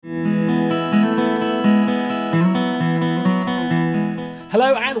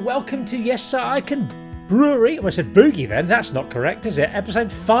Hello and welcome to Yes Sir I Can Brewery. I said Boogie then, that's not correct, is it?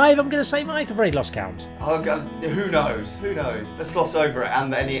 Episode 5, I'm going to say, Mike. I've already lost count. Oh God, who knows? Who knows? Let's gloss over it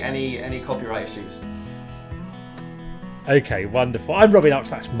and any copyright issues. Okay, wonderful. I'm Robbie Knox,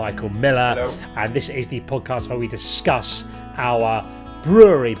 that's Michael Miller. Hello. And this is the podcast where we discuss our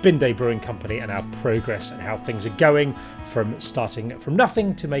brewery, Binde Brewing Company, and our progress and how things are going from starting from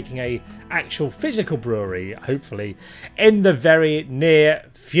nothing to making a actual physical brewery, hopefully in the very near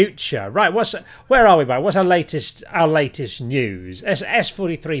future. Right, where are we, mate? What's our latest news?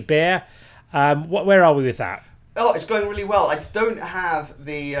 S43 beer. Where are we with that? Oh, it's going really well. I don't have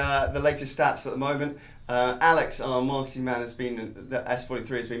the latest stats at the moment. Alex, our marketing man, the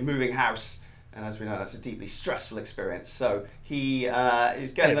S43 has been moving house. And as we know, that's a deeply stressful experience. So he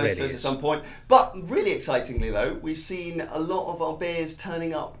is getting those to us at some point. But really excitingly, though, we've seen a lot of our beers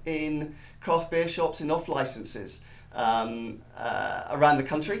turning up in craft beer shops in off-licenses around the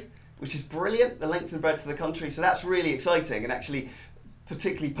country, which is brilliant, the length and breadth of the country. So that's really exciting and actually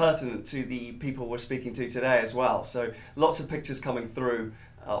particularly pertinent to the people we're speaking to today as well. So lots of pictures coming through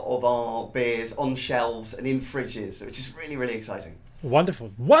of our beers on shelves and in fridges, which is really, really exciting. Wonderful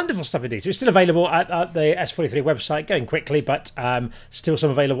stuff indeed. So it's still available at the S43 website, going quickly, but still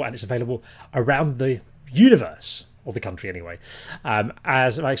some available, and it's available around the universe, or the country anyway.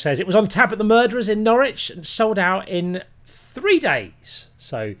 As Mike says, it was on tap at the Murderers in Norwich and sold out in 3 days.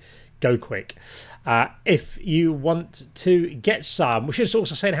 So go quick. If you want to get some, we should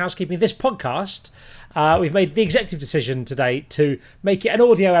also say in housekeeping, this podcast, we've made the executive decision today to make it an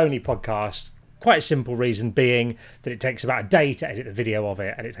audio-only podcast. Quite a simple reason being that it takes about a day to edit the video of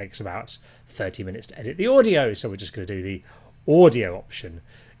it, and it takes about 30 minutes to edit the audio. So we're just going to do the audio option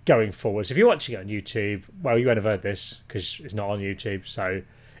going forward. So if you're watching it on YouTube, well, you won't have heard this because it's not on YouTube. So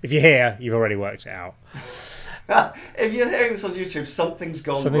if you're here, you've already worked it out. If you're hearing this on YouTube, something's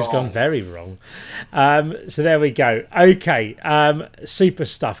gone very wrong. So there we go. Okay, super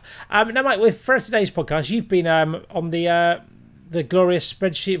stuff. Now, Mike, for today's podcast, you've been on the glorious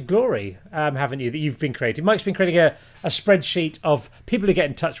spreadsheet of glory, haven't you, that you've been creating? Mike's been creating a spreadsheet of people who get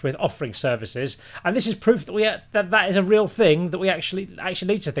in touch with offering services, and this is proof that that is a real thing, that we actually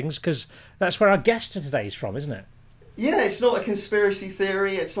lead to things, because that's where our guest for today is from, isn't it? Yeah, it's not a conspiracy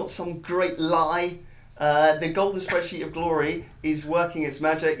theory, it's not some great lie. The golden spreadsheet of glory is working its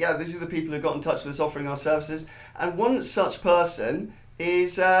magic. Yeah, these are the people who got in touch with us offering our services, and one such person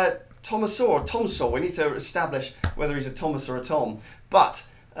is Thomas or Tom Saw. We need to establish whether he's a Thomas or a Tom. But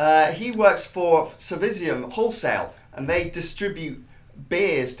he works for Servizium Wholesale, and they distribute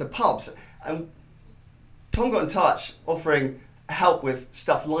beers to pubs. And Tom got in touch offering help with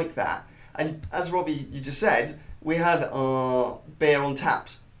stuff like that. And as Robbie, you just said, we had our beer on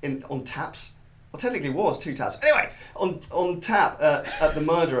taps. On taps? Well, technically it was 2 taps. Anyway, on tap at the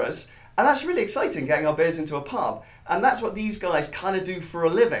Murderers. And that's really exciting, getting our beers into a pub. And that's what these guys kind of do for a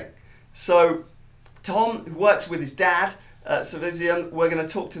living. So Tom, who works with his dad at Servizium, we're going to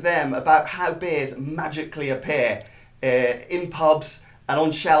talk to them about how beers magically appear in pubs and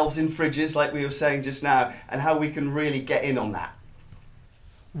on shelves in fridges, like we were saying just now, and how we can really get in on that.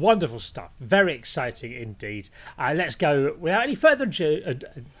 Wonderful stuff. Very exciting indeed. Let's go without any further ado.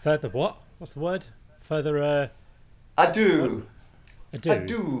 Further what? What's the word? Further... Ado. Ado.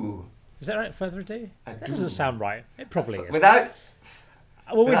 Ado. Is that right? Further ado? Ado. That doesn't sound right. It probably is. Without...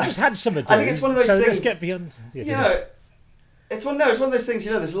 Well, we've just had some ado. I think it's one of those things. Let's get beyond. It's one of those things.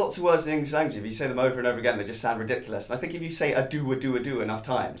 There's lots of words in the English language. If you say them over and over again, they just sound ridiculous. And I think if you say ado enough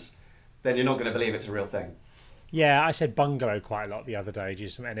times, then you're not going to believe it's a real thing. Yeah, I said bungalow quite a lot the other day due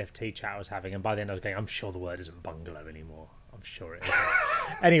to some NFT chat I was having, and by the end I was going, I'm sure the word isn't bungalow anymore. I'm sure it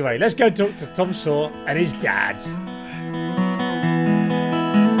isn't. Anyway, let's go talk to Tom Saw and his dad.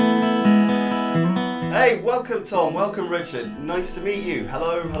 Hey, welcome Tom, welcome Richard. Nice to meet you.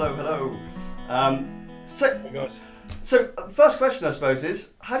 Hello. So first question I suppose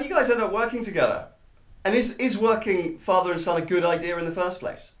is, how do you guys end up working together? And is working father and son a good idea in the first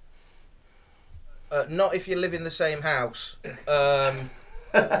place? Not if you live in the same house.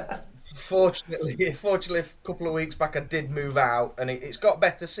 Fortunately, a couple of weeks back I did move out, and it's got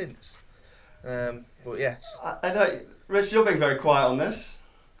better since. But yes. I know, Rich, you're being very quiet on this.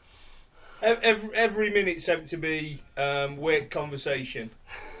 Every minute seemed to be weird conversation.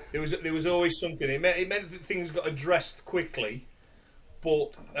 There was always something. It meant that things got addressed quickly,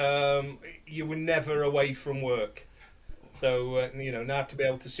 but you were never away from work. So now to be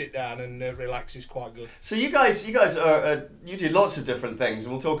able to sit down and relax is quite good. So you guys are you do lots of different things,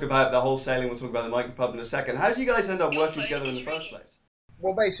 and we'll talk about the wholesaling. We'll talk about the micropub in a second. How do you guys end up working together in the first place?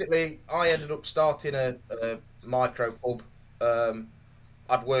 Well, basically, I ended up starting a micro pub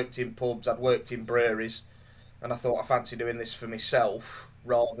I'd worked in pubs, I'd worked in breweries, and I thought I fancy doing this for myself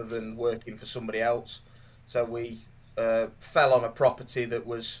rather than working for somebody else. So we fell on a property that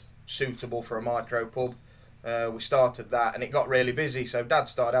was suitable for a micro pub. We started that, and it got really busy. So Dad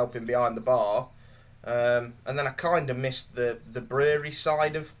started helping behind the bar, and then I kind of missed the brewery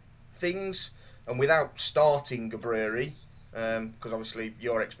side of things. And without starting a brewery, because obviously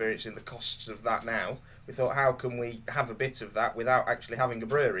you're experiencing the costs of that now, we thought, how can we have a bit of that without actually having a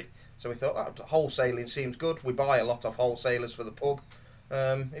brewery? So we thought, wholesaling seems good. We buy a lot of wholesalers for the pub.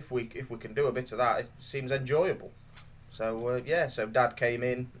 If we can do a bit of that, it seems enjoyable. So so Dad came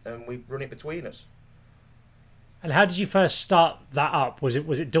in and we run it between us. And how did you first start that up? Was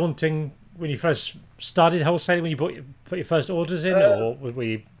it daunting when you first started wholesaling, when you put your first orders in, or were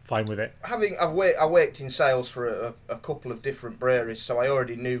you fine with it? I worked in sales for a couple of different breweries, so I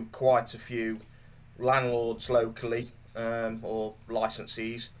already knew quite a few landlords locally, or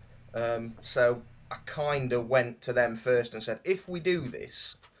licensees. So I kind of went to them first and said, if we do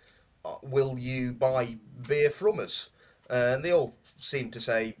this, will you buy beer from us? And they all seemed to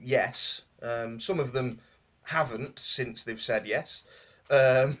say yes. Some of them haven't since they've said yes.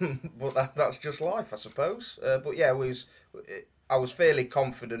 But that's just life, I suppose. But yeah, I was fairly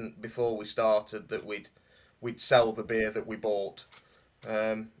confident before we started that we'd sell the beer that we bought,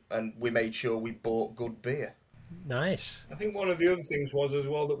 and we made sure we bought good beer. Nice. I think one of the other things was as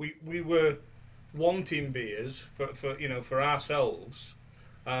well that we were wanting beers for ourselves,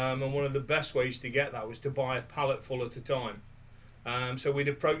 and one of the best ways to get that was to buy a pallet full at a time. So we'd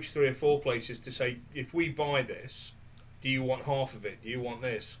approach 3 or 4 places to say, if we buy this, do you want half of it? Do you want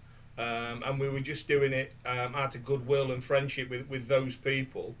this? And we were just doing it out of goodwill and friendship with those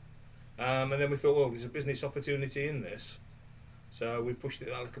people. And then we thought, well, there's a business opportunity in this. So we pushed it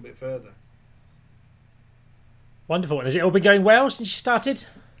a little bit further. Wonderful. And has it all been going well since you started?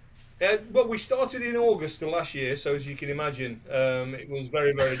 Well, we started in August of last year, so as you can imagine, it was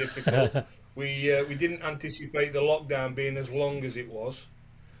very, very difficult. We didn't anticipate the lockdown being as long as it was.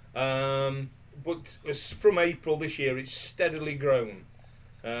 But from April this year, it's steadily grown.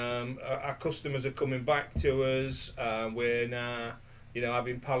 Our customers are coming back to us. We're now,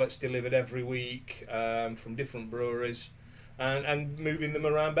 having pallets delivered every week from different breweries, and moving them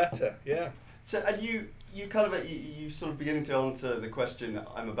around better. Yeah. So, and you sort of beginning to answer the question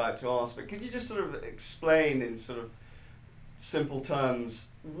I'm about to ask, but could you just sort of explain in sort of simple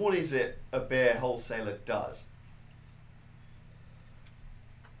terms, what is it a beer wholesaler does?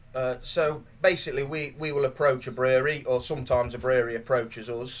 So basically, we will approach a brewery, or sometimes a brewery approaches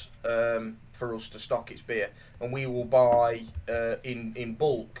us for us to stock its beer, and we will buy in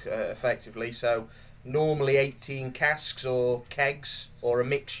bulk, effectively. So normally 18 casks or kegs or a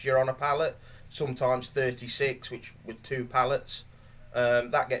mixture on a pallet, sometimes 36, which with 2 pallets.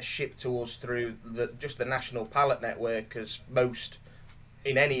 That gets shipped to us through just the national pallet network, as most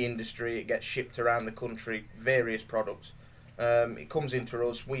in any industry, it gets shipped around the country, various products. It comes into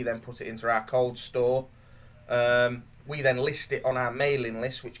us, we then put it into our cold store. We then list it on our mailing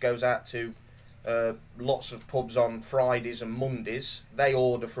list, which goes out to lots of pubs on Fridays and Mondays. They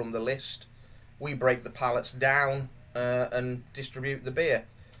order from the list. We break the pallets down and distribute the beer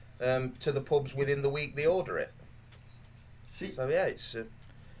to the pubs within the week they order it. So yeah,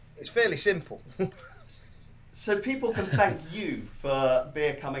 it's fairly simple. So people can thank you for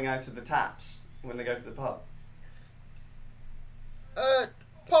beer coming out of the taps when they go to the pub?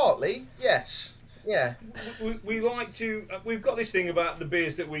 Partly, yes. Yeah. We like to. We've got this thing about the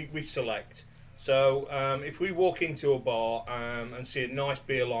beers that we select. So if we walk into a bar and see a nice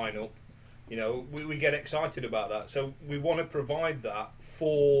beer lineup, we get excited about that. So we want to provide that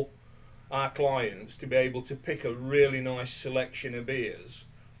for our clients to be able to pick a really nice selection of beers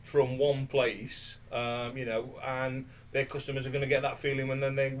from one place, and their customers are going to get that feeling when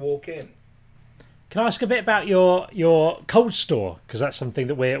then they walk in. Can I ask a bit about your cold store? Because that's something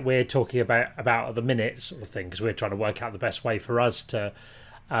that we're talking about at the minute, sort of thing. Because we're trying to work out the best way for us to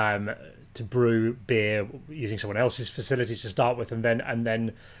brew beer using someone else's facilities to start with, and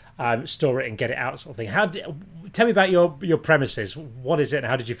then store it and get it out, sort of thing. Tell me about your premises. What is it, and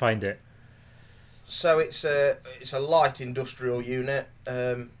how did you find it? So it's a light industrial unit.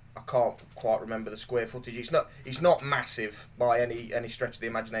 I can't quite remember the square footage. It's not massive by any stretch of the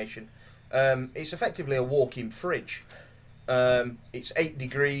imagination. It's effectively a walk-in fridge. It's 8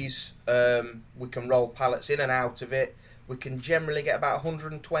 degrees. We can roll pallets in and out of it. We can generally get about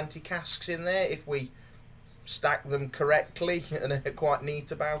 120 casks in there if we stack them correctly and are quite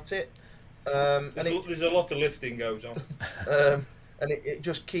neat about it. There's a lot of lifting goes on. And it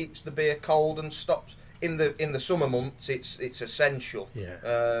just keeps the beer cold and stops. in the summer months, it's essential.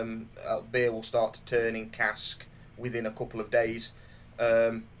 Yeah. Beer will start to turn in cask within a couple of days,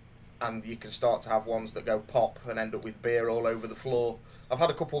 and you can start to have ones that go pop and end up with beer all over the floor. I've had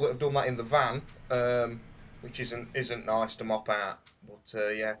a couple that have done that in the van, which isn't nice to mop out. But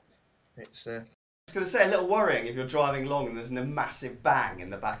yeah, it's. I was going to say, a little worrying if you're driving along and there's a massive bang in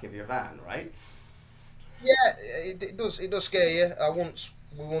the back of your van, right? Yeah, it does scare you.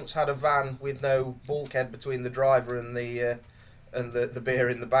 We once had a van with no bulkhead between the driver and the beer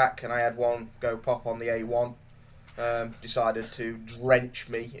in the back, and I had one go pop on the A1. Decided to drench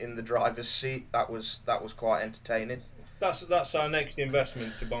me in the driver's seat. That was quite entertaining. That's our next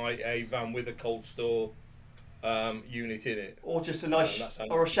investment, to buy a van with a cold store unit in it, or just a nice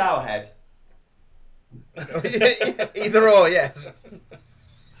or a shower head. Either or, yes.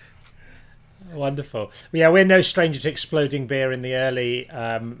 Wonderful. Yeah, we're no stranger to exploding beer in the early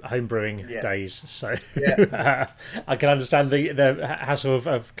home brewing days, so I can understand the hassle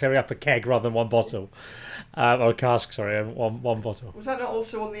of clearing up a keg rather than one bottle, or a cask. Sorry, one bottle. Was that not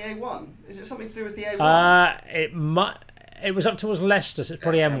also on the A1? Is it something to do with the A1? It was up towards Leicester, so it's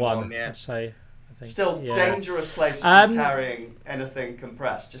probably M1. Yeah. I'd say. I think. Still dangerous place to be carrying anything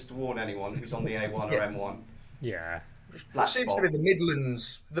compressed. Just to warn anyone who's on the A1 or M1. Yeah. Black Seems spot. to be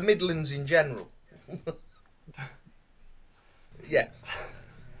the Midlands in general. Yeah.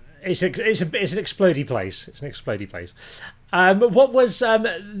 It's an explodey place. It's an explodey place. What was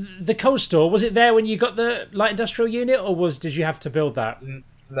the cold store? Was it there when you got the light industrial unit, or did you have to build that?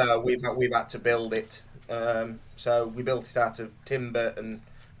 No, we've had to build it. So we built it out of timber and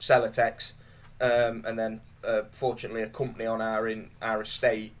Celotex, and then fortunately a company on our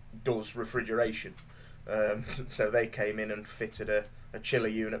estate does refrigeration. So they came in and fitted a chiller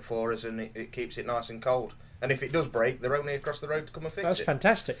unit for us, and it keeps it nice and cold. And if it does break, they're only across the road to come and fix it. That's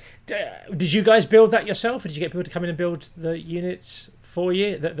fantastic. Did you guys build that yourself, or did you get people to come in and build the units for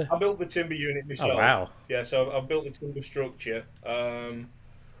you? I built the timber unit myself. Oh, wow. Yeah, so I've built the timber structure. My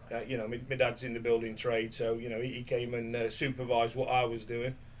dad's in the building trade, so he came and supervised what I was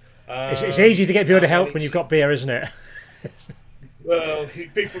doing. It's easy to get people to help when you've got beer, isn't it? Well,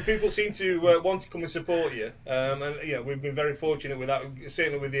 people seem to want to come and support you, and we've been very fortunate with that.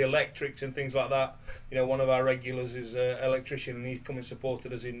 Certainly with the electrics and things like that. One of our regulars is an electrician, and he's come and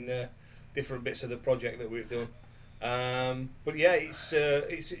supported us in different bits of the project that we've done. But yeah,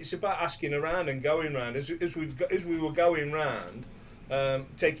 it's about asking around and going around. As we were going round,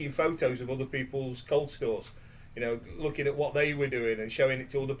 taking photos of other people's cold stores. Looking at what they were doing and showing it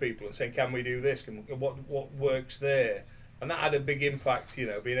to other people and saying, "Can we do this? What works there?" And that had a big impact,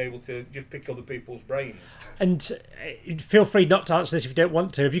 being able to just pick other people's brains. And feel free not to answer this if you don't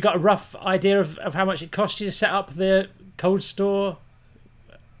want to. Have you got a rough idea of how much it cost you to set up the cold store?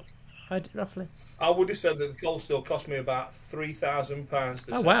 Roughly? I would have said that the cold store cost me about £3,000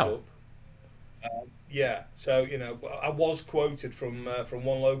 to set up. Yeah, so I was quoted from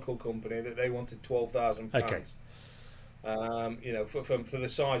one local company that they wanted £12,000. Okay. For the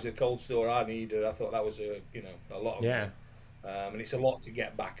size of cold store I needed, I thought that was a lot of money. And it's a lot to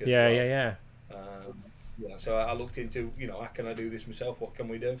get back as well. Yeah. So I looked into, how can I do this myself? What can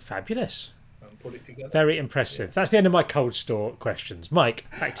we do? Fabulous. And put it together. Very impressive. Yeah. That's the end of my cold store questions. Mike,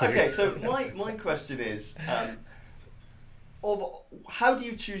 back to you. Okay, so my question is, how do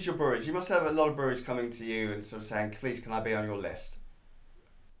you choose your breweries? You must have a lot of breweries coming to you and sort of saying, "Please, can I be on your list?"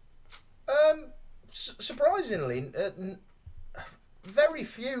 Surprisingly, very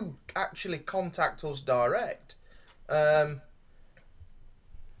few actually contact us direct.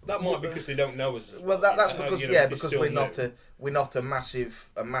 That might be because they don't know us. Well, that's because because we're not a massive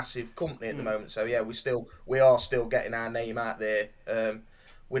company at the moment. So yeah, we are still getting our name out there.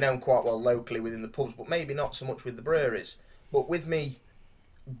 We're known quite well locally within the pubs, but maybe not so much with the breweries. But with me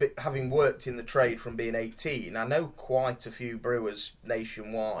having worked in the trade from being 18, I know quite a few brewers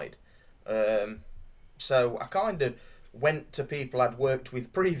nationwide. So I kind of went to people I'd worked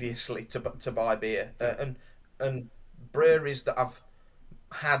with previously to buy beer, and breweries that I've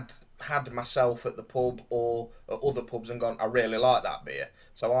had myself at the pub or at other pubs and gone, "I really like that beer."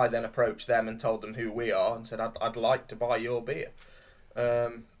 So I then approached them and told them who we are and said, "I'd like to buy your beer,"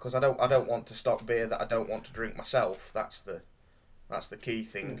 because I don't want to stock beer that I don't want to drink myself. That's the key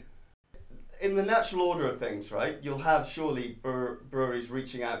thing. In the natural order of things, right? You'll have surely breweries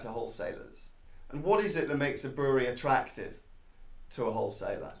reaching out to wholesalers. And what is it that makes a brewery attractive to a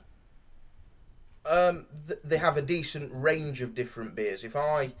wholesaler? They have a decent range of different beers. If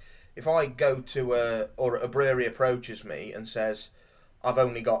I go to a brewery approaches me and says, "I've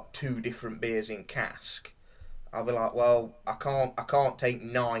only got 2 different beers in cask," I'll be like, well, I can't take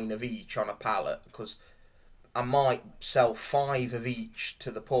 9 of each on a pallet because I might sell 5 of each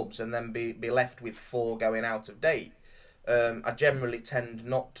to the pubs and then be left with 4 going out of date. I generally tend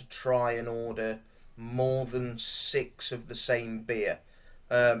not to try and order more than 6 of the same beer.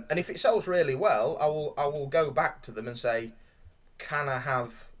 And if it sells really well, I will go back to them and say,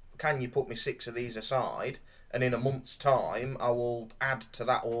 can you put me 6 of these aside? And in a month's time, I will add to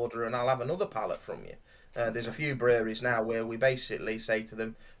that order and I'll have another pallet from you. There's a few breweries now where we basically say to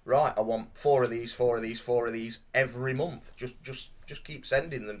them, right, I want 4 of these, 4 of these, 4 of these every month. Just keep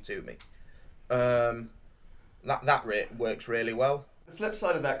sending them to me. That rate works really well. The flip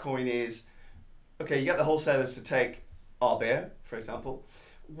side of that coin is, okay, you get the wholesalers to take our beer, for example.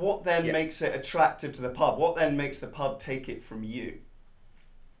 What then makes it attractive to the pub? What then makes the pub take it from you?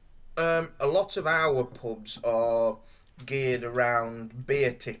 A lot of our pubs are geared around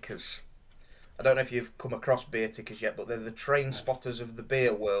beer tickers. I don't know if you've come across beer tickers yet, but they're the train spotters of the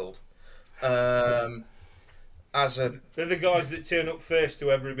beer world. They're the guys that turn up first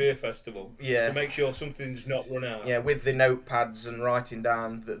to every beer festival to make sure something's not run out. Yeah, with the notepads and writing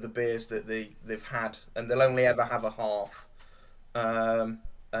down the beers that they've had, and they'll only ever have a half,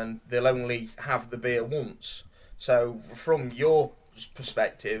 and they'll only have the beer once. So from your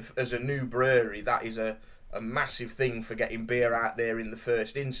perspective, as a new brewery, that is a massive thing for getting beer out there in the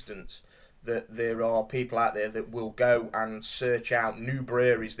first instance. That there are people out there that will go and search out new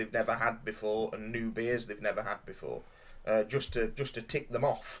breweries they've never had before and new beers they've never had before, just to tick them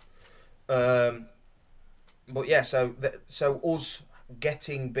off. But yeah, so us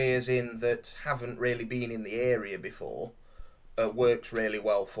getting beers in that haven't really been in the area before works really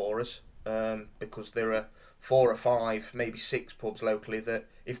well for us, because there are 4 or 5, maybe 6 pubs locally that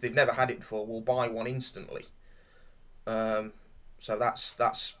if they've never had it before will buy one instantly. So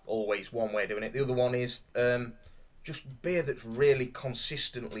that's always one way of doing it. The other one is just beer that's really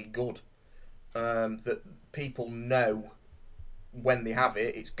consistently good. That people know when they have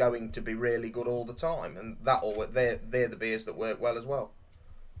it, it's going to be really good all the time, and they're the beers that work well as well.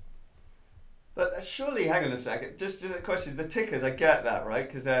 But surely, hang on a second, just a question. The tickers, I get that, right?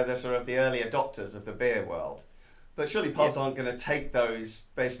 Because they're sort of the early adopters of the beer world. But surely pubs aren't going to take those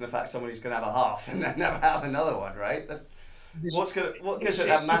based on the fact somebody's going to have a half and then never have another one, right? What gives it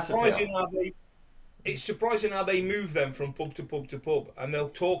that massive appeal? It's surprising how they move them from pub to pub to pub, and they'll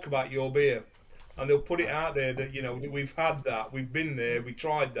talk about your beer, and they'll put it out there that we've had that, we've been there, we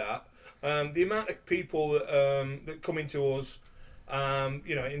tried that. The amount of people that come into us,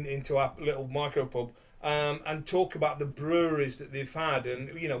 into our little micro pub, and talk about the breweries that they've had,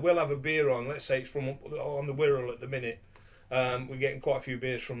 and we'll have a beer on. Let's say it's from on the Wirral at the minute. We're getting quite a few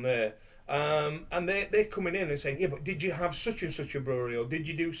beers from there. And they're coming in and saying, yeah, but did you have such and such a brewery, or did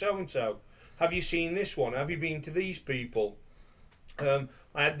you do so and so? Have you seen this one? Have you been to these people? I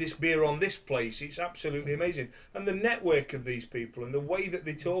had this beer on this place. It's absolutely amazing. And the network of these people and the way that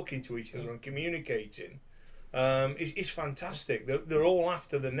they're talking to each other and communicating is fantastic. They're all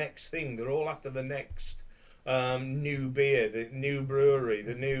after the next thing. They're all after the next new beer, the new brewery,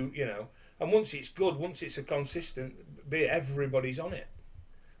 the new, And once it's good, once it's a consistent beer, everybody's on it.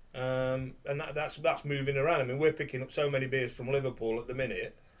 And that's moving around. I mean, we're picking up so many beers from Liverpool at the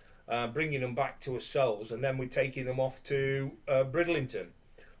minute, bringing them back to ourselves, and then we're taking them off to Bridlington,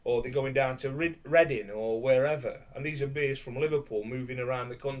 or they're going down to Reading or wherever. And these are beers from Liverpool moving around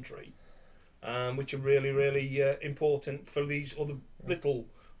the country, which are really, really important for these other little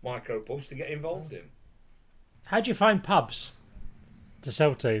micro pubs to get involved in. How do you find pubs to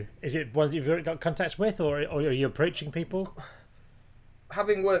sell to? Is it ones you've already got contacts with, or are you approaching people?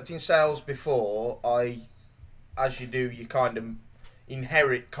 Having worked in sales before, as you do, you kind of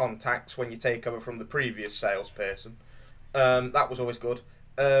inherit contacts when you take over from the previous salesperson. That was always good.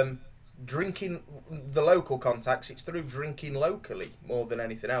 Drinking the local contacts, it's through drinking locally more than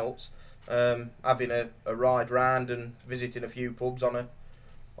anything else. Having a ride round and visiting a few pubs on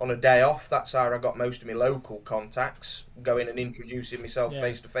a day off. That's how I got most of my local contacts. Going and introducing myself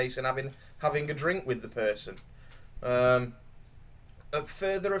face to face and having a drink with the person.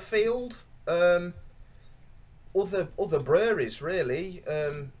 Further afield, other breweries really.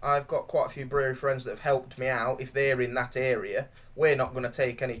 I've got quite a few brewery friends that have helped me out. If they're in that area, we're not going to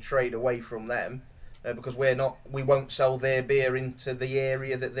take any trade away from them because we won't sell their beer into the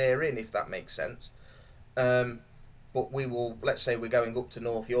area that they're in, if that makes sense. But we will, let's say we're going up to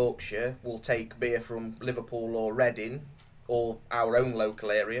North Yorkshire, we'll take beer from Liverpool or Reading or our own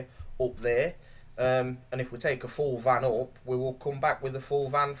local area up there. And if we take a full van up, we will come back with a full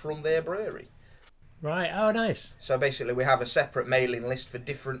van from their brewery. Right, oh nice. So basically we have a separate mailing list for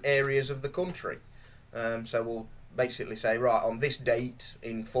different areas of the country. So we'll basically say, right, on this date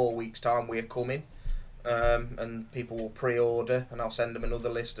in 4 weeks' time we're coming, and people will pre-order, and I'll send them another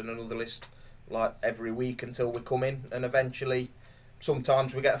list and another list like every week until we come in, and eventually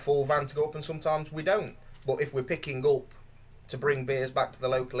sometimes we get a full van to go up and sometimes we don't. But if we're picking up to bring beers back to the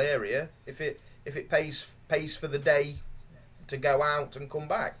local area, if it pays for the day to go out and come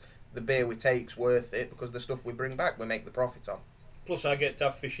back, the beer we take's worth it, because the stuff we bring back we make the profit on. Plus, I get to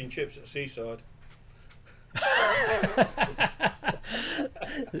have fish and chips at Seaside.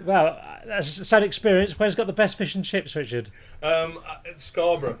 Well, that's a sad experience. Where's got the best fish and chips, Richard?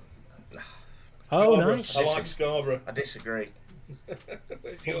 Scarborough. Oh, Scarborough. nice. I like Scarborough. I disagree.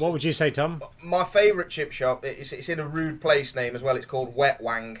 What would you say, Tom? My favourite chip shop, it's in a rude place name as well. It's called Wet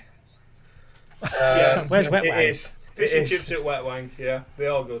Wang. Yeah. Where's Wet Wang? It is. Fish and chips at Wet Wang. Yeah, they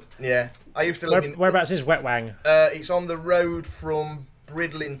are good. Yeah, I used to live in. Whereabouts is Wet Wang? It's on the road from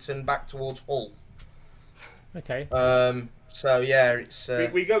Bridlington back towards Hull. Okay. So yeah, it's.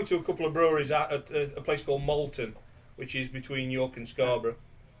 We go to a couple of breweries at a place called Malton, which is between York and Scarborough.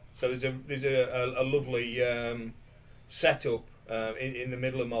 So there's a lovely setup in the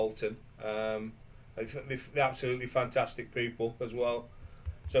middle of Malton. They're absolutely fantastic people as well.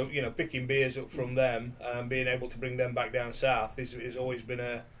 So picking beers up from them and being able to bring them back down south has always been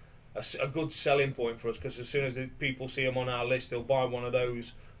a good selling point for us, because as soon as the people see them on our list, they'll buy one of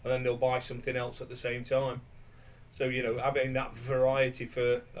those and then they'll buy something else at the same time. So having that variety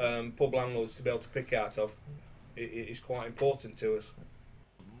for pub landlords to be able to pick out of is quite important to us.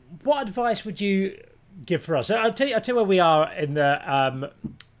 What advice would you give for us? I'll tell you where we are in the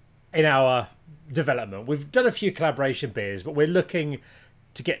in our development. We've done a few collaboration beers, but we're looking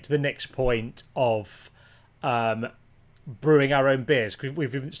to get to the next point of brewing our own beers. We've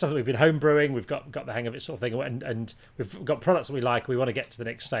been stuff that we've been home brewing. We've got the hang of it, sort of thing, and we've got products that we like. We want to get to the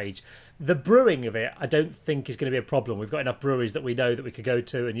next stage. The brewing of it, I don't think is going to be a problem. We've got enough breweries that we know that we could go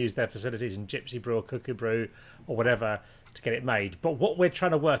to and use their facilities in Gypsy Brew or Cuckoo Brew or whatever to get it made. But what we're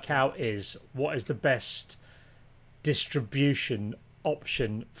trying to work out is what is the best distribution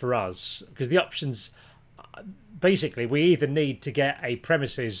option for us, because the options basically, we either need to get a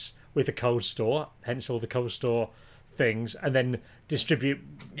premises with a cold store, hence all the cold store things, and then distribute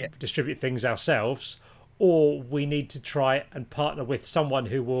things ourselves, or we need to try and partner with someone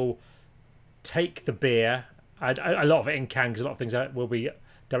who will take the beer, and a lot of it in cans, a lot of things will be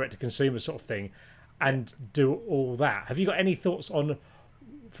direct to consumer sort of thing, and do all that. Have you got any thoughts on,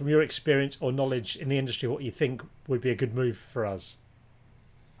 from your experience or knowledge in the industry, what you think would be a good move for us?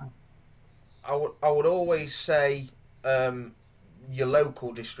 I would always say your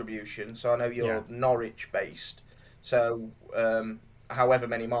local distribution. So I know you're Norwich based. So however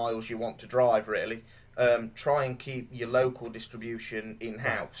many miles you want to drive, really, try and keep your local distribution in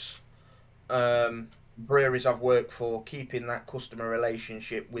house. Breweries I've worked for, keeping that customer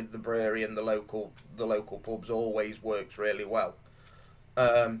relationship with the brewery and the local pubs always works really well.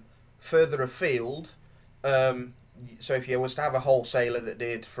 Further afield, so if you was to have a wholesaler that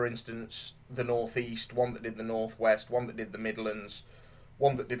did, for instance, the Northeast, one that did the Northwest, one that did the Midlands,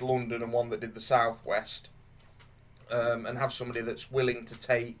 one that did London, and one that did the Southwest, and have somebody that's willing to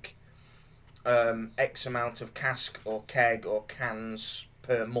take X amount of cask or keg or cans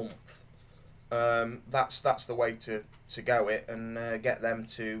per month, that's the way to go it, and get them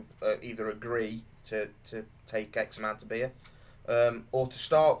to either agree to take X amount of beer, or to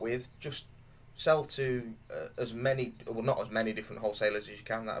start with, just sell to as many, well, not as many different wholesalers as you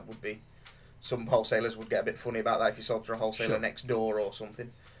can. That would be, some wholesalers would get a bit funny about that if you sold to a wholesaler next door or something.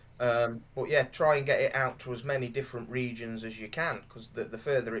 But yeah, try and get it out to as many different regions as you can, because the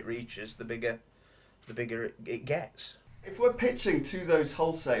further it reaches, the bigger it gets. If we're pitching to those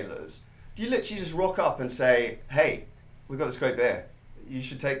wholesalers, do you literally just rock up and say, hey, we've got this great beer, you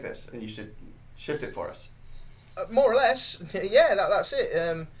should take this and you should shift it for us? More or less, yeah, that's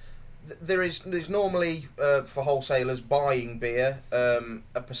it. There's normally, for wholesalers buying beer,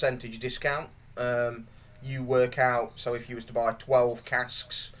 a percentage discount. You work out, so if you was to buy 12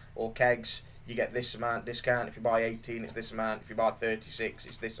 casks or kegs, you get this amount discount. If you buy 18, it's this amount. If you buy 36,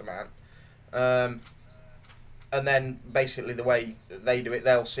 it's this amount. And then basically the way they do it,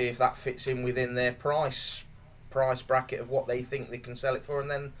 they'll see if that fits in within their price bracket of what they think they can sell it for,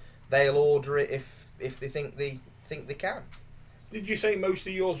 and then they'll order it if they think they can. Did you say most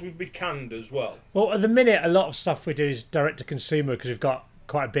of yours would be canned as well? Well, at the minute, a lot of stuff we do is direct to consumer, because we've got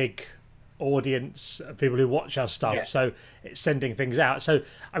quite a big audience of people who watch our stuff, so it's sending things out. So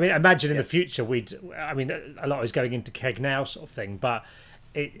I mean, imagine in the future a lot is going into keg now, sort of thing, but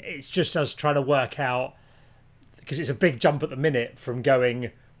it's just us trying to work out, because it's a big jump at the minute from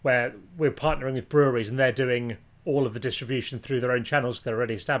going, where we're partnering with breweries and they're doing all of the distribution through their own channels 'cause they're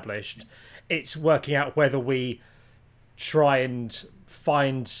already established. It's working out whether we try and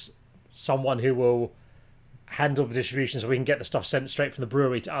find someone who will handle the distribution so we can get the stuff sent straight from the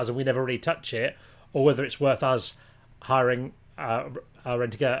brewery to us and we never really touch it, or whether it's worth us hiring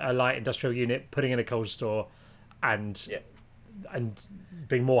renting a light industrial unit, putting in a cold store, and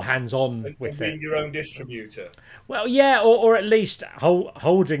being more hands-on with being it. your own distributor. Well, yeah, or at least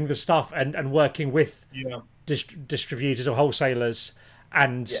holding the stuff and working with distributors or wholesalers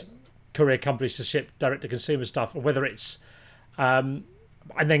and courier companies to ship direct to consumer stuff, or whether it's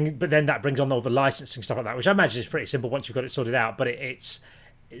but then that brings on all the licensing stuff like that, which I imagine is pretty simple once you've got it sorted out. But it's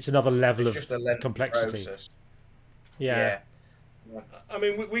another level of complexity. Process. Yeah. I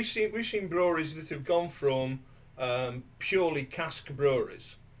mean, we've seen breweries that have gone from purely cask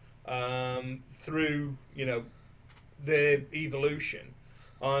breweries through their evolution,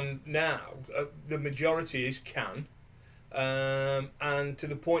 and now the majority is can, and to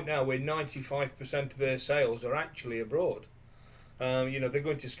the point now where 95% of their sales are actually abroad. They're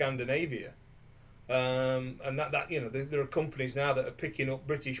going to Scandinavia, and there are companies now that are picking up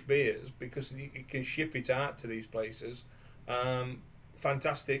British beers because you can ship it out to these places.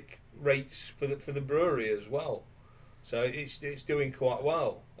 Fantastic rates for the brewery as well, so it's doing quite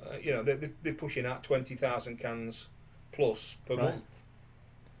well. They're pushing out 20,000 cans plus per month.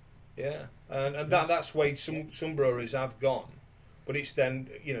 Yeah, and that's where some breweries have gone, but it's then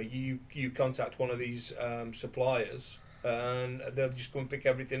you contact one of these suppliers and they'll just go and pick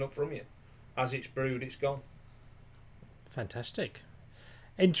everything up from you as it's brewed. It's gone. Fantastic,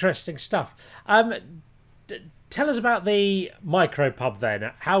 interesting stuff. Tell us about the micro pub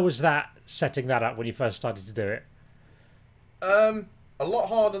then. How was that, setting that up when you first started to do it? A lot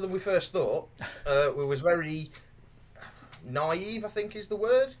harder than we first thought. We was very naive, I think is the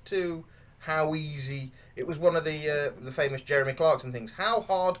word, to how easy it was. One of the famous Jeremy Clarkson things. How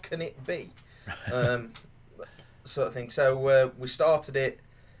hard can it be? Sort of thing. So we started it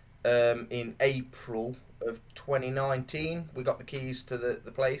in April of 2019. We got the keys to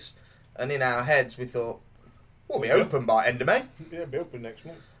the place, and in our heads we thought, we'll be open by end of May. Yeah, be open next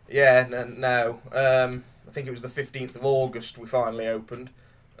month. Yeah, no. I think it was the 15th of August we finally opened.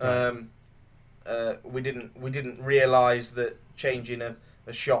 We didn't realise that changing a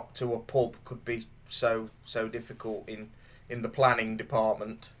shop to a pub could be so difficult in the planning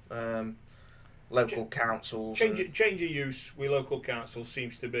department. Local councils change of use with local councils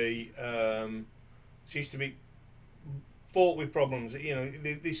seems to be fraught with problems.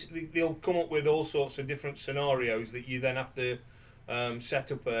 They'll come up with all sorts of different scenarios that you then have to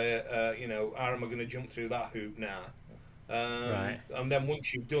set up how am I going to jump through that hoop now? And then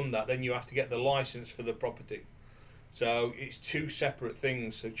once you've done that, then you have to get the license for the property. So it's two separate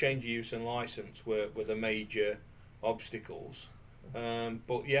things. So change of use and license were the major obstacles.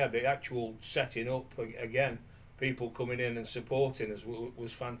 But yeah, the actual setting up, again, people coming in and supporting us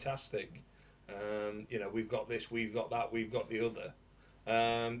was fantastic. We've got this, we've got that, we've got the other,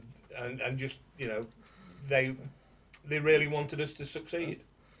 and just they really wanted us to succeed.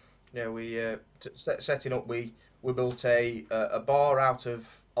 Yeah, we setting up. We built a bar out of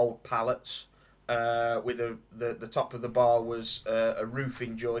old pallets. With the top of the bar was a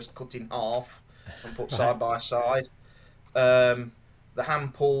roofing joist cut in half and put side by side. The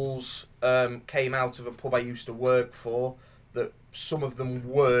hand pulls came out of a pub I used to work for. That some of them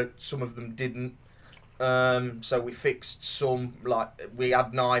worked, some of them didn't. So we fixed some. Like we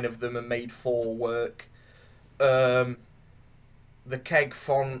had 9 of them and made 4 work. The keg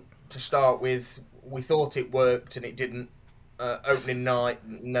font to start with, we thought it worked and it didn't. Opening night,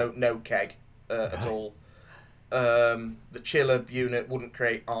 no keg at all. The chiller unit wouldn't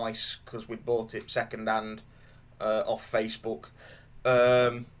create ice because we'd bought it second hand off Facebook.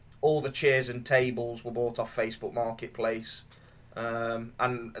 All the chairs and tables were bought off Facebook Marketplace,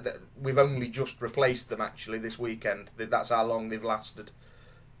 and we've only just replaced them actually this weekend. That's how long they've lasted.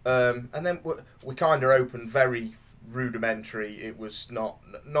 And then we kind of opened very rudimentary. It was not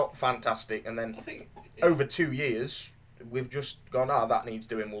fantastic. And then I think over 2 years we've just gone, that needs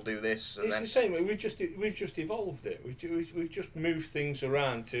doing. We'll do this. And it's then the same. We've just evolved it. We've just moved things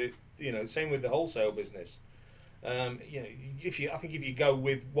around to same with the wholesale business. If you go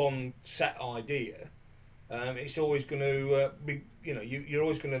with one set idea, it's always going to be. You're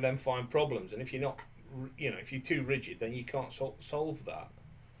always going to then find problems, and if you're not, if you're too rigid, then you can't solve that.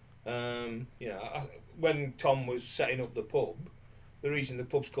 When Tom was setting up the pub, the reason the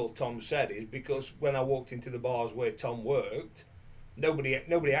pub's called Tom Said is because when I walked into the bars where Tom worked, nobody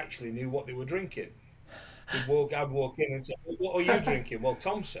actually knew what they were drinking. I'd walk in and say, well, "What are you drinking?" Well,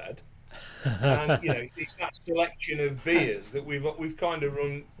 Tom said, and it's that selection of beers that we've kind of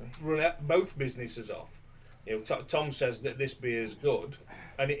run both businesses off. Tom says that this beer is good,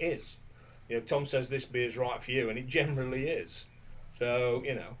 and it is. Tom says this beer is right for you, and it generally is. So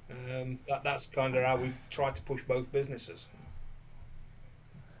that's kind of how we've tried to push both businesses.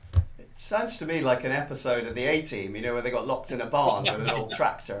 It sounds to me like an episode of the A-Team, where they got locked in a barn with an old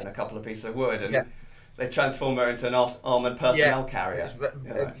tractor and a couple of pieces of wood, and they transform her into an armoured personnel carrier.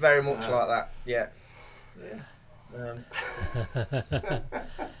 It's very much like that. Yeah.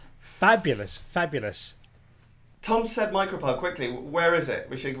 Fabulous. Tom said Micropub quickly. Where is it?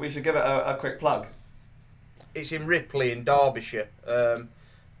 We should give it a quick plug. It's in Ripley in Derbyshire.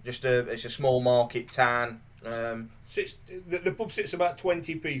 It's a small market town. The pub sits about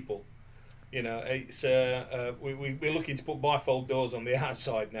 20 people. It's we're looking to put bifold doors on the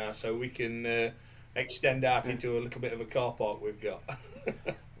outside now, so we can extend out into a little bit of a car park we've got.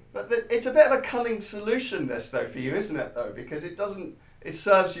 But it's a bit of a cunning solution, this though, for you, isn't it? Though, because it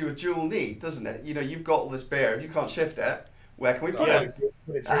serves you a dual need, doesn't it? You've got all this beer. If you can't shift it, where can we put it?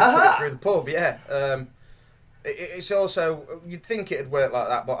 Put it through the pub. Yeah. It's also, you'd think it'd work like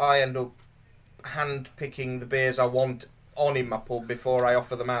that, but I end up hand picking the beers I want on in my pub before I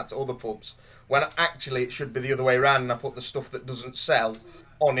offer them out to other pubs. When actually it should be the other way around, and I put the stuff that doesn't sell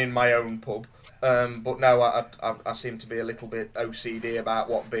on in my own pub. But no, I seem to be a little bit OCD about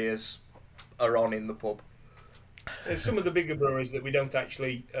what beers are on in the pub. There's some of the bigger breweries that we don't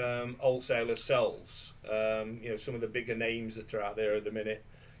actually wholesale ourselves. Some of the bigger names that are out there at the minute.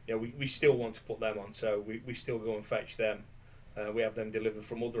 We still want to put them on, so we still go and fetch them. We have them delivered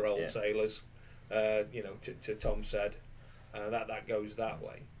from other wholesalers. To Tom said, that goes that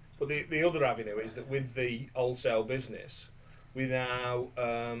way. But the other avenue is that with the wholesale business, we now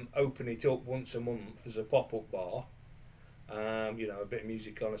open it up once a month as a pop-up bar. A bit of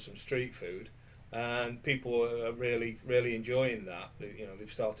music on and some street food, and people are really, really enjoying that. They've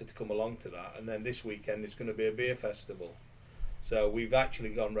started to come along to that. And then this weekend it's going to be a beer festival. So we've actually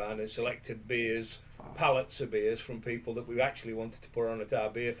gone round and selected beers, pallets of beers from people that we actually wanted to put on at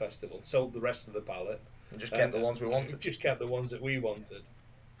our beer festival. Sold the rest of the pallet. And just kept the ones we wanted. Just kept the ones that we wanted.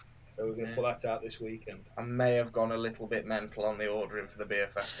 So we're going to pull that out this weekend. I may have gone a little bit mental on the ordering for the beer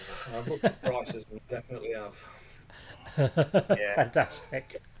festival. I've looked at the prices and definitely have. Yeah.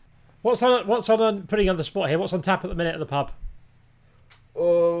 Fantastic. What's on putting on the spot here? What's on tap at the minute at the pub?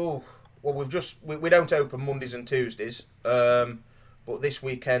 Oh, well, we don't open Mondays and Tuesdays, but this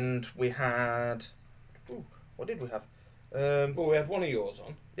weekend we had. What did we have? We had one of yours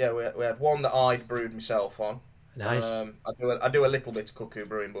on. Yeah, we had one that I'd brewed myself on. Nice. I do a little bit of cuckoo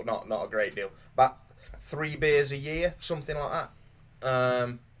brewing, but not a great deal. About 3 beers a year, something like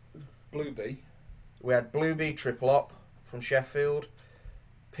that. Blue Bee. We had Blue Bee Triple Hop from Sheffield,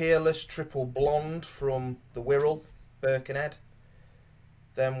 Peerless Triple Blonde from the Wirral, Birkenhead.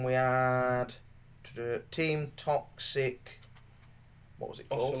 Then we had Team Toxic. What was it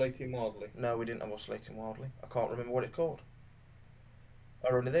called? Oscillating Wildly. No, we didn't have Oscillating Wildly. I can't remember what it's called.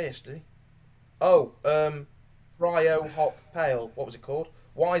 I were only there yesterday. Oh, Cryo Hop Pale. What was it called?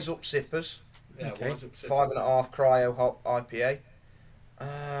 Wise Up Sippers. Yeah, Okay. Wise Up Sippers. 5.5 Cryo Hop IPA.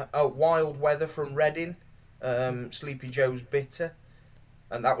 Wild Weather from Reading. Sleepy Joe's Bitter.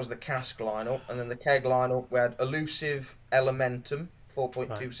 And that was the cask lineup. And then the keg lineup, we had Elusive Elementum, 4.2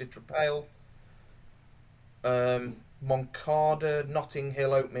 Right. Citra Pale. Moncada Notting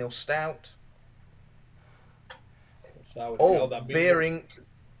Hill Oatmeal Stout. That big Beer one. Inc.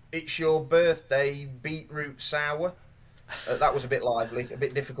 It's Your Birthday Beetroot Sour. That was a bit lively, a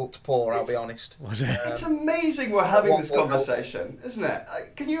bit difficult to pour, I'll be honest. Was it? It's amazing we're having this 1.0. conversation, isn't it?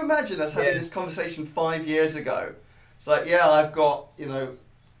 Can you imagine us having Yeah. this conversation 5 years ago? It's like, yeah, I've got,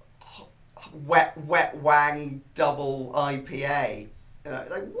 wet wang double IPA. Like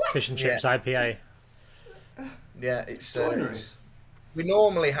what? Fish and chips IPA. Yeah, it's Extraordinary. we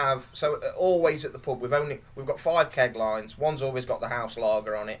normally have always at the pub we've got 5 keg lines. One's always got the house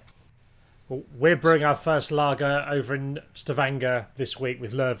lager on it. Well, we're brewing our first lager over in Stavanger this week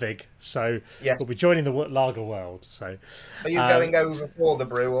with Lervig, so Yeah. we'll be joining the lager world. So Are you going over for the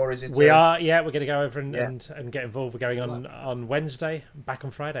brew, or is it? we are, yeah, we're going to go over Yeah. and get involved. We're going on Wednesday, back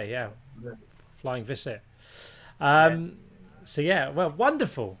on Friday, yeah, flying visit. So yeah, well,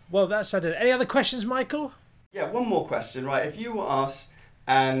 wonderful. Well, that's fantastic. Any other questions, Michael? Yeah, one more question, right? If you were us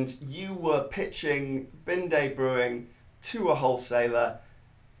and you were pitching Bin Day Brewing to a wholesaler,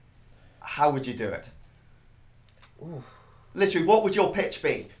 how would you do it? Ooh. Literally, what would your pitch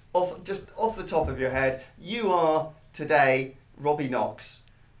be? Off the top of your head, you are today Robbie Knox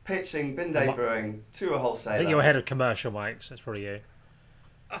pitching Binday Brewing to a wholesaler? I think you're head of commercial, Mike, so that's probably you.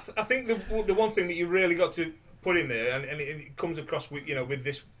 I think the one thing that you really got to put in there, and it comes across with with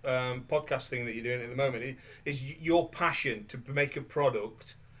this podcast thing that you're doing at the moment, is your passion to make a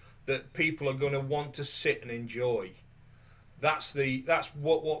product that people are going to want to sit and enjoy. That's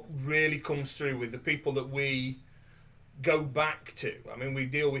what really comes through with the people that we go back to. I mean, we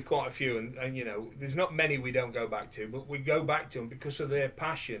deal with quite a few, and there's not many we don't go back to, but we go back to them because of their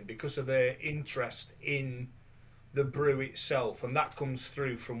passion, because of their interest in the brew itself, and that comes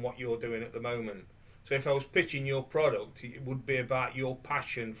through from what you're doing at the moment. So if I was pitching your product, it would be about your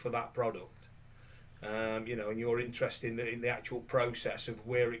passion for that product, and your interest in the actual process of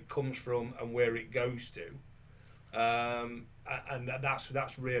where it comes from and where it goes to, and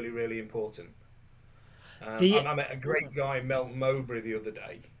that's really, really important. I met a great guy, Melton Mowbray, the other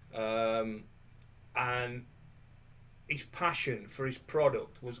day, and his passion for his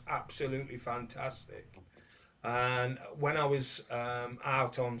product was absolutely fantastic. And when I was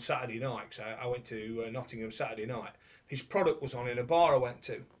out on Saturday night, so I went to Nottingham Saturday night, his product was on in a bar I went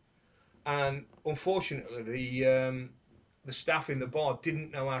to, and unfortunately the staff in the bar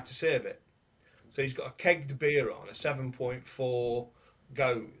didn't know how to serve it. So he's got a kegged beer on, a 7.4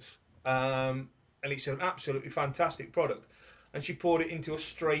 goes, and it's an absolutely fantastic product. And she poured it into a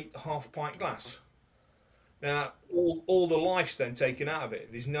straight half-pint glass. Now, all the life's then taken out of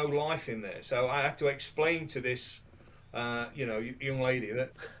it. There's no life in there. So I had to explain to this, young lady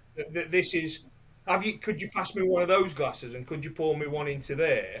that this is. Could you pass me one of those glasses, and could you pour me one into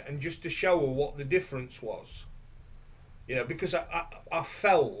there, and just to show her what the difference was. Because I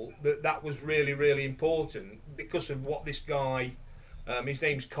felt that was really, really important because of what this guy, his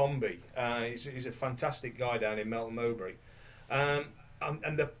name's Comby, he's a fantastic guy down in Melton Mowbray, and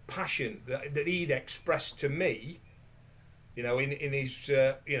the passion that he'd expressed to me, in his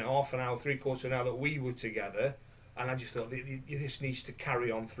half an hour, 3/4 an hour that we were together, and I just thought this needs to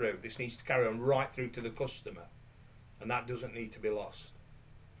carry on through. This needs to carry on right through to the customer, and that doesn't need to be lost.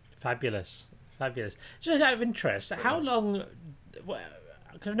 Fabulous. Just out of interest, how long?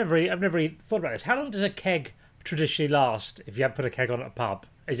 I've never really thought about this. How long does a keg traditionally last if you have put a keg on at a pub?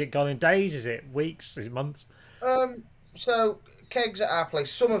 Is it gone in days? Is it weeks? Is it months? So kegs at our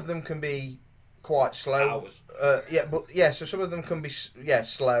place, some of them can be quite slow. Hours. So some of them can be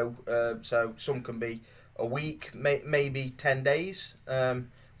slow. So some can be a week, maybe 10 days.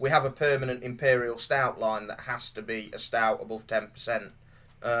 We have a permanent imperial stout line that has to be a stout above 10%.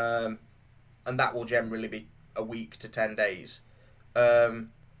 And that will generally be a week to 10 days.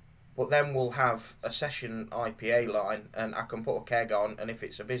 But then we'll have a session IPA line, and I can put a keg on, and if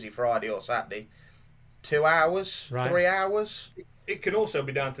it's a busy Friday or Saturday, 2 hours, right. 3 hours. It can also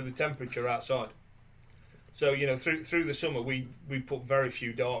be down to the temperature outside. So through the summer we put very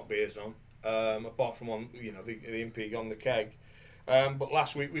few dark beers on, apart from on the Imperial on the keg. But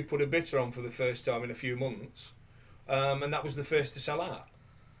last week we put a bitter on for the first time in a few months, and that was the first to sell out.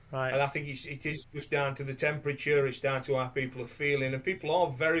 Right. And I think it is just down to the temperature. It's down to how people are feeling, and people are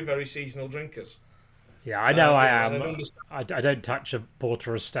very, very seasonal drinkers. Yeah, I know I am. I don't touch a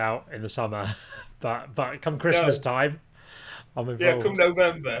porter or stout in the summer, but come Christmas time, I'm involved. Yeah, come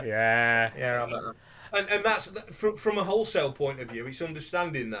November. Yeah. And that's from a wholesale point of view. It's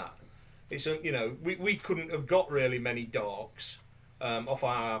understanding that. It's we couldn't have got really many darks off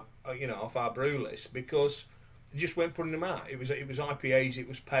our brew list because they just weren't putting them out. It was IPAs, it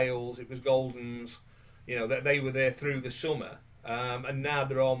was pales, it was goldens. They were there through the summer, and now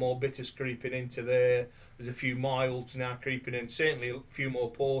there are more bitters creeping into there. There's a few milds now creeping in. Certainly a few more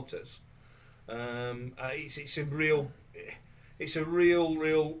porters. It's a real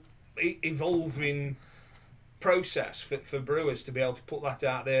evolving process for brewers to be able to put that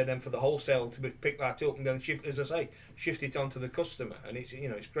out there, then for the wholesale to pick that up and then shift it onto the customer, and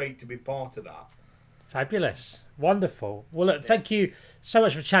it's great to be part of that. Fabulous. Wonderful. Well, look, thank you so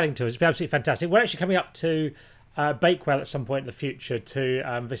much for chatting to us. It's been absolutely fantastic. We're actually coming up to Bakewell at some point in the future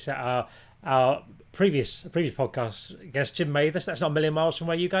to visit our previous podcast guest, Jim Mathers. That's not a million miles from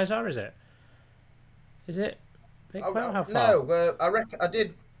where you guys are, is it? Is it? Bakewell? How far? No, I reckon I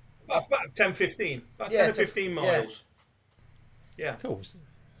did. About 10, 15. About 10 or 15 miles. Yeah. Cool.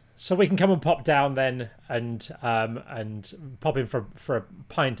 So we can come and pop down then and pop in for a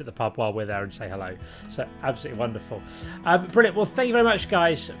pint at the pub while we're there and say hello. So absolutely wonderful. Brilliant. Well, thank you very much,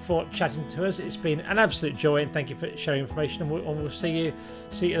 guys, for chatting to us. It's been an absolute joy, and thank you for sharing information. And we'll see you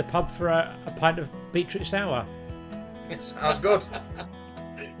at the pub for a pint of beetroot sour. Sounds good.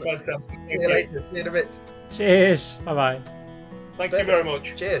 Fantastic. See you later. See you in a bit. Cheers. Bye-bye. Thank you very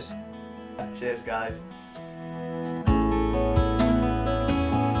much. Cheers. Cheers, guys.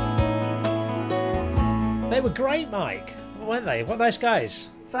 They were great, Mike. Weren't they? What nice guys.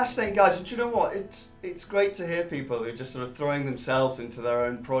 Fascinating guys, and do you know what? It's great to hear people who are just sort of throwing themselves into their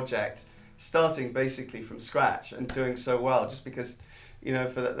own project, starting basically from scratch and doing so well, just because,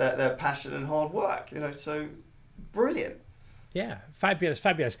 for their passion and hard work. So brilliant. Yeah, fabulous.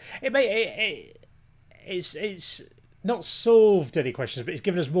 It's not solved any questions, but it's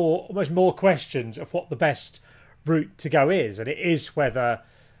given us almost more questions of what the best route to go is, and it is whether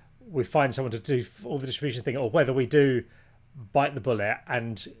we find someone to do all the distribution thing, or whether we do bite the bullet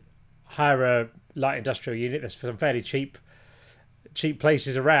and hire a light industrial unit that's for some fairly cheap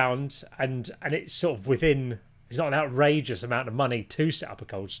places around, and it's sort of within. It's not an outrageous amount of money to set up a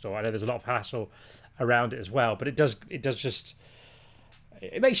cold store. I know there's a lot of hassle around it as well, but it does just.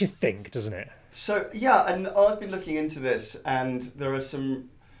 It makes you think, doesn't it? So, yeah, and I've been looking into this, and there are some...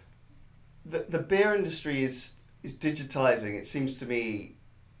 The beer industry is digitizing, it seems to me,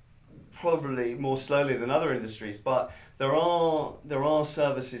 probably more slowly than other industries, but there are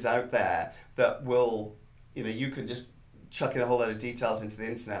services out there that will, you can just chuck in a whole load of details into the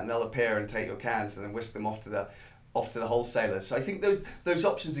internet, and they'll appear and take your cans and then whisk them off to the wholesalers. So I think those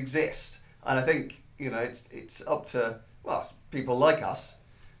options exist, and I think, it's up to... well, people like us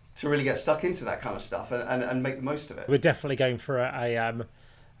to really get stuck into that kind of stuff and make the most of it. We're definitely going for a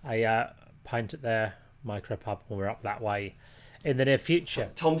pint at their micropub when we're up that way in the near future.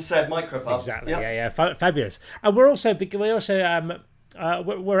 Tom said micropub. Exactly. Yep. Yeah. Fabulous. And we're also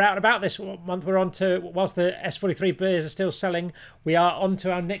we're out and about this month. We're on to, whilst the S43 beers are still selling, we are on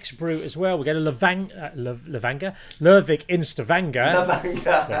to our next brew as well. We're going to Lervig in Stavanger.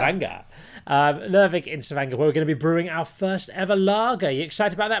 Lervig in Stavanger, where we're going to be brewing our first ever lager. You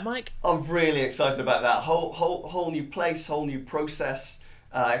excited about that, Mike? I'm really excited about that. Whole new place, whole new process.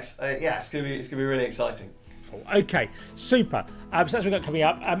 It's going to be really exciting. Okay, super. So that's what we've got coming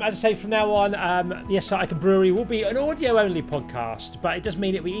up. As I say, from now on, the SR Icon Brewery will be an audio-only podcast, but it does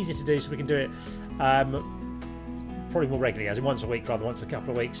mean it'll be easy to do, so we can do it probably more regularly, as in once a week rather than once a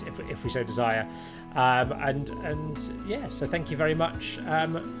couple of weeks, if we so desire. So thank you very much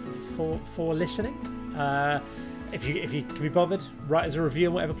for listening. If you can be bothered, write us a review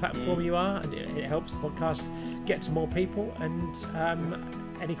on whatever platform you are, and it helps the podcast get to more people. And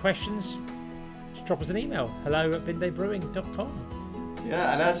any questions, just drop us an email, hello@bindaybrewing.com.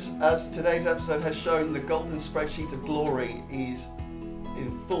 Yeah, and as today's episode has shown, the golden spreadsheet of glory is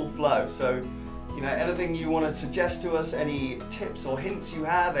in full flow. So, anything you want to suggest to us, any tips or hints you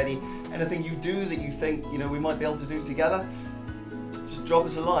have, anything you do that you think, we might be able to do together, just drop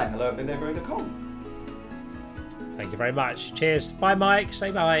us a line, hello@bindaybrewing.com. Thank you very much. Cheers. Bye, Mike.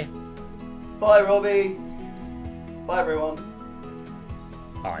 Say bye. Bye, Robbie. Bye, everyone.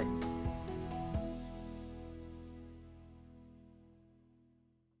 Bye.